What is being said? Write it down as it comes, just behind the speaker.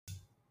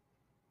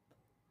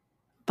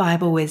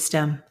Bible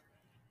wisdom.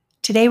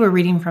 Today we're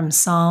reading from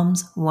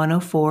Psalms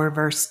 104,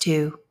 verse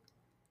 2,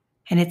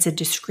 and it's a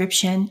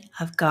description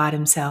of God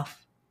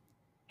Himself.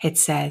 It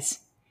says,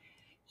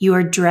 "You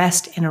are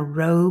dressed in a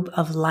robe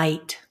of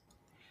light.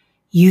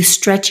 You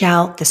stretch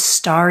out the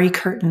starry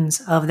curtains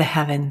of the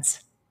heavens."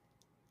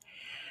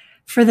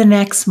 For the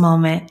next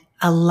moment,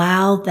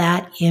 allow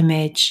that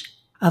image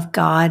of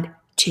God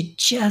to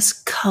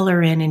just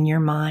color in your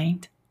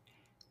mind,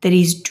 that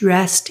He's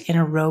dressed in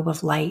a robe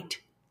of light,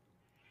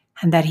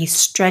 and that He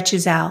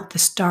stretches out the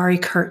starry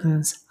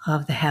curtains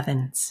of the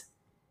heavens.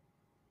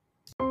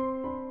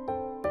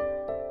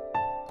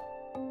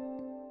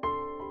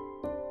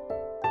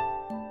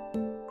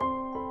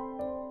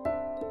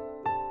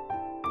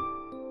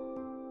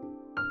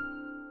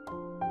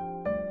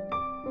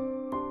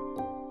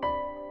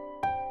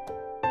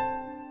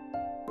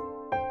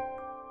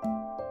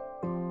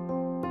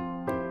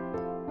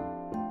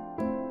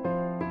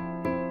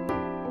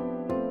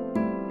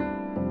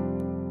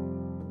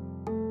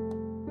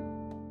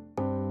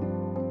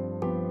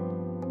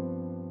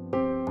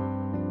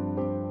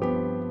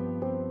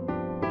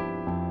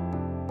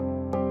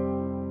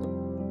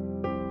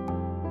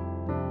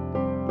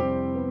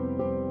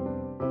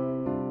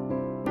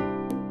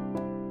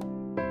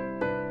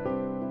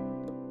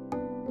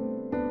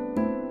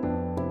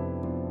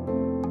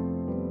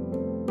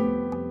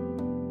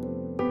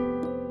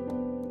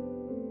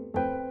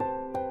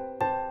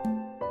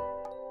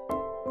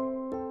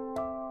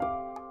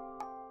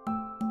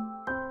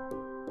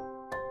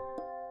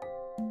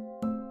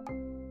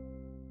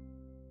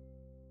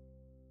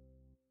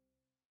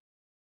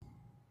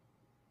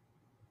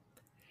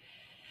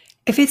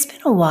 If it's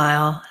been a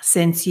while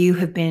since you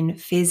have been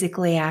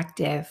physically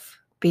active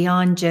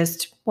beyond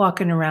just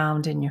walking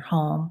around in your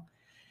home,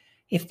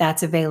 if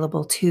that's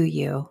available to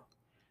you,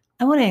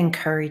 I want to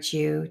encourage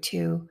you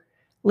to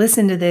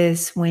listen to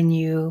this when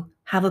you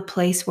have a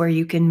place where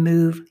you can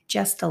move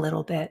just a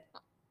little bit.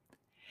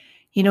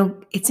 You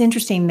know, it's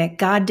interesting that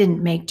God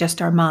didn't make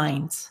just our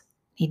minds.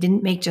 He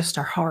didn't make just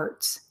our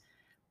hearts,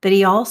 but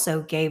He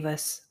also gave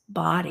us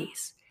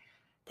bodies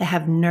that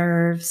have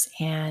nerves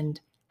and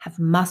have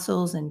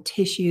muscles and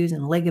tissues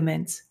and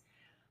ligaments,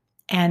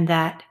 and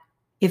that,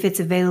 if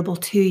it's available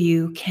to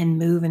you, can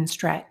move and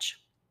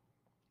stretch.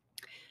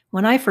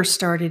 When I first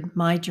started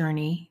my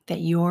journey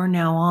that you're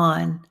now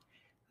on,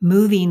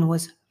 moving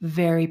was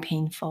very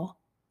painful.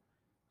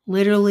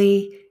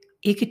 Literally,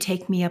 it could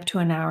take me up to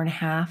an hour and a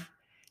half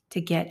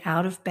to get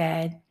out of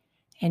bed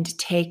and to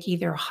take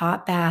either a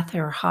hot bath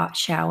or a hot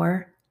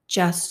shower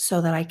just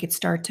so that I could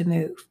start to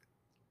move.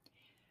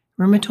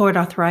 Rheumatoid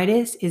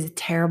arthritis is a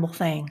terrible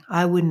thing.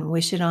 I wouldn't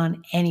wish it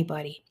on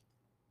anybody.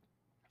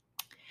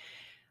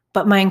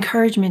 But my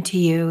encouragement to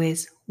you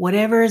is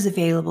whatever is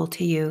available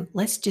to you,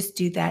 let's just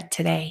do that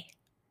today.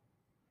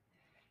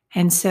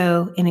 And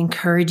so, in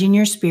encouraging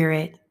your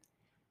spirit,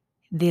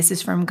 this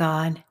is from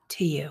God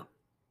to you.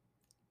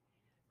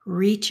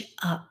 Reach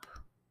up.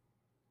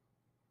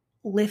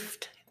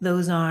 Lift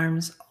those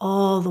arms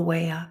all the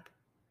way up.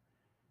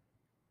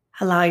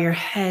 Allow your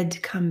head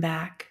to come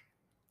back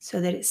so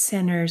that it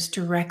centers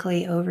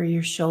directly over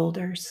your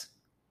shoulders.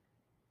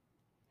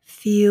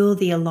 Feel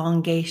the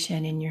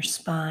elongation in your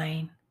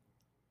spine.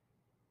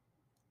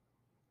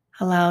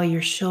 Allow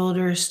your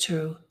shoulders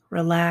to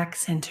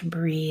relax and to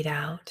breathe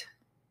out.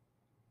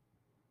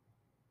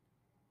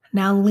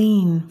 Now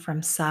lean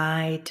from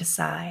side to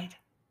side,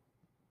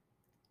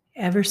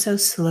 ever so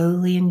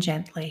slowly and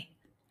gently,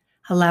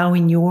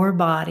 allowing your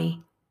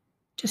body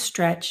to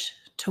stretch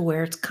to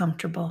where it's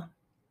comfortable.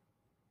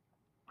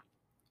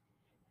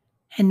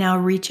 And now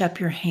reach up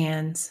your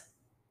hands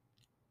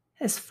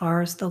as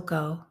far as they'll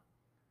go,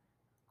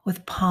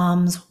 with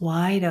palms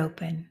wide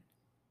open.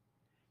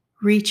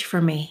 Reach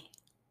for me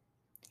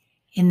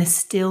in the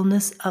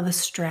stillness of a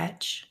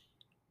stretch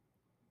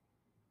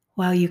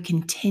while you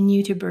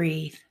continue to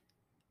breathe.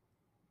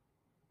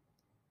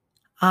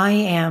 I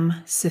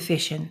am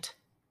sufficient.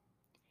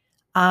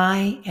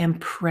 I am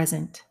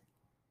present.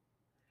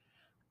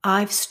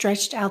 I've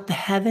stretched out the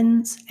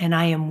heavens and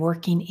I am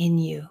working in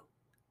you.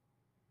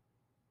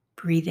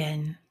 Breathe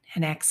in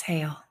and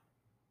exhale.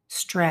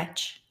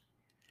 Stretch.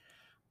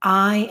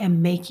 I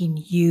am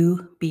making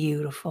you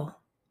beautiful.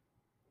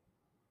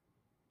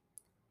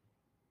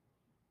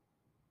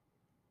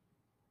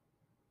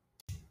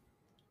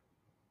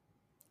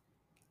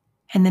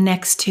 And the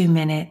next 2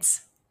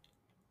 minutes,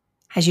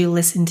 as you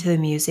listen to the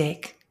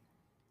music,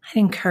 I'd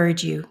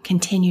encourage you,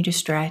 continue to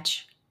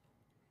stretch.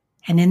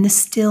 And in the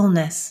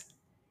stillness,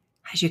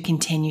 as you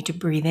continue to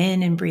breathe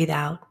in and breathe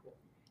out,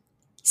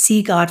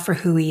 see God for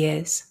who He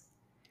is,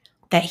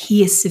 that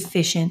He is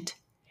sufficient,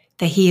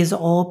 that He is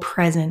all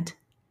present,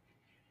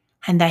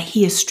 and that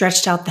He has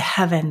stretched out the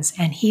heavens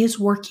and He is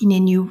working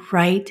in you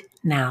right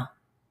now.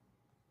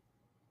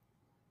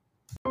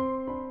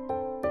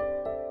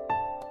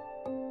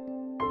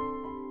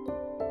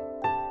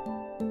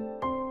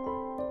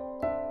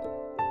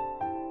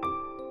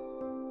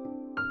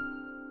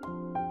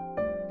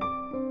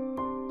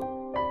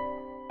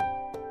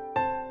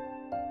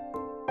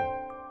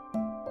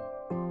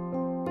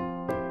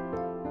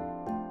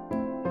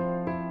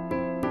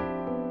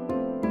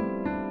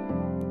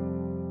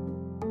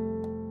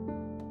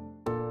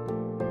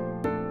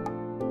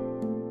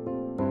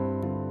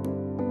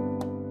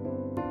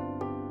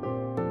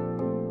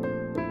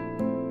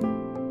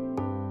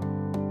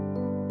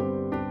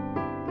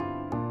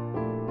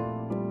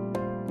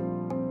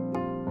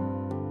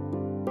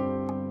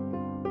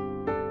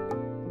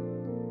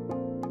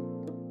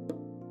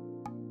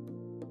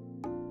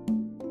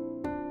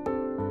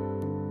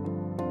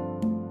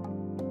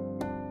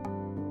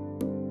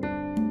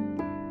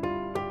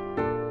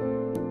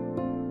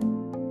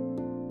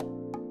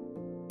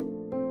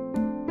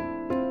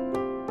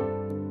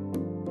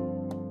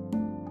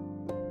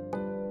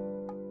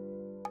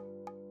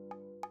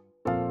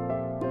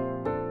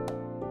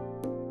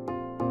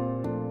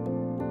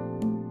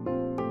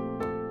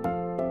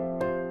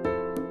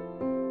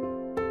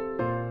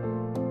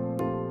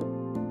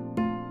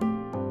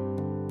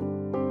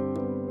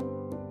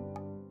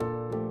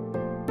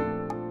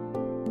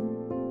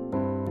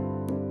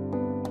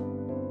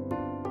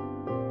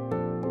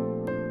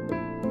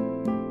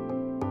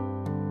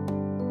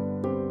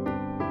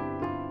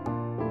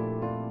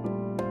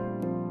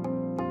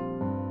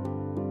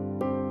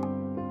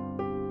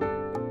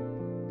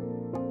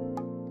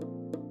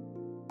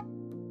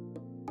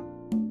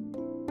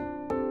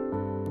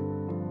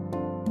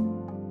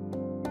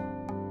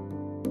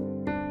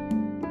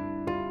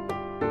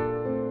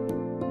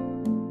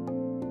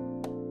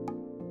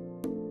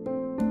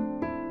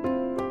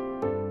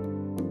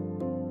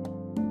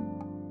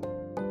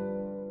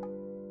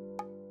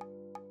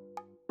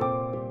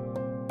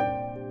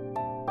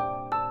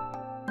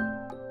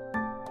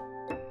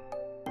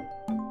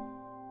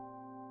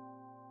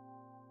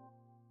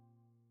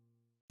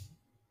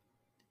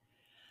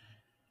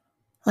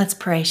 Let's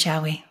pray,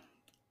 shall we?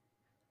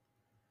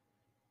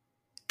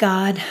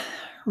 God,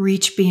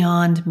 reach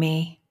beyond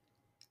me.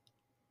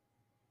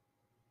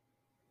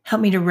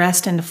 Help me to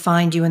rest and to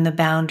find you in the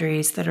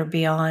boundaries that are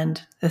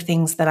beyond the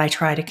things that I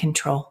try to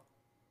control.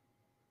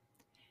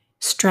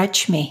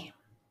 Stretch me.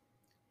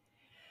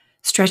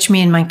 Stretch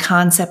me in my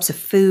concepts of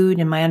food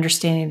and my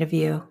understanding of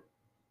you.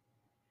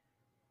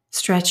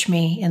 Stretch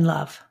me in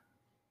love.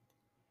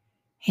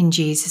 In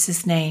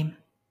Jesus' name,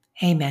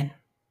 amen.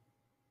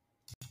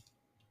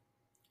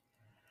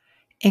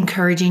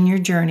 Encouraging your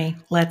journey,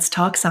 let's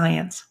talk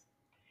science.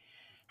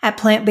 At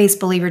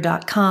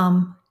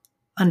plantbasedbeliever.com,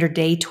 under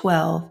day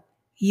 12,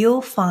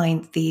 you'll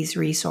find these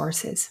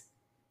resources.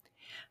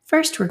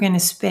 First, we're going to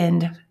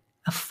spend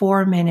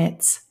 4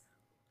 minutes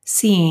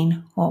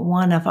seeing what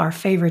one of our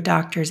favorite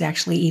doctors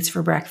actually eats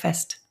for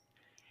breakfast.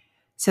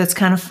 So it's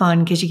kind of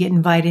fun because you get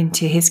invited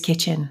into his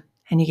kitchen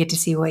and you get to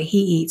see what he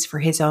eats for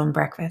his own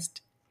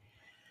breakfast.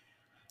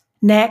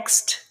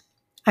 Next,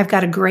 I've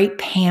got a great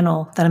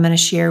panel that I'm going to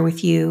share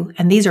with you.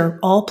 And these are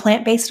all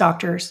plant-based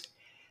doctors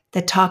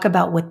that talk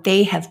about what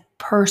they have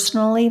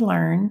personally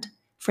learned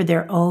for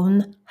their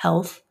own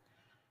health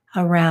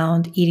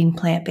around eating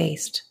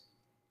plant-based.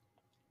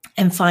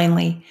 And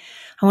finally,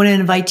 I want to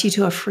invite you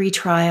to a free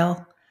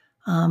trial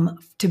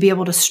to be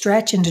able to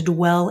stretch and to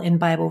dwell in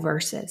Bible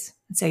verses.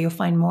 And so you'll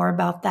find more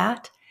about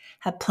that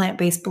at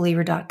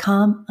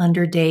plantbasedbeliever.com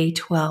under day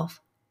 12.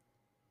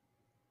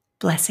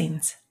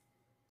 Blessings.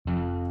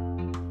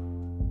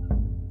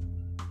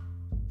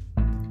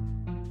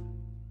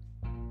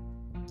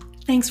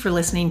 Thanks for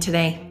listening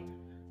today.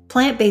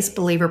 Plant-Based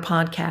Believer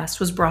Podcast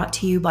was brought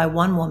to you by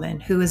one woman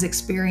who has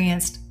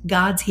experienced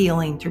God's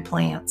healing through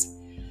plants.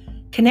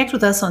 Connect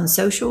with us on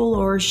social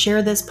or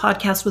share this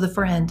podcast with a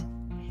friend.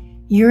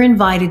 You're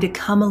invited to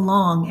come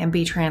along and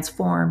be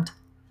transformed.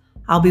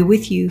 I'll be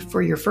with you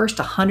for your first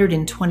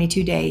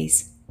 122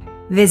 days.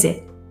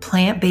 Visit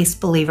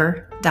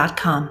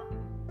plantbasedbeliever.com.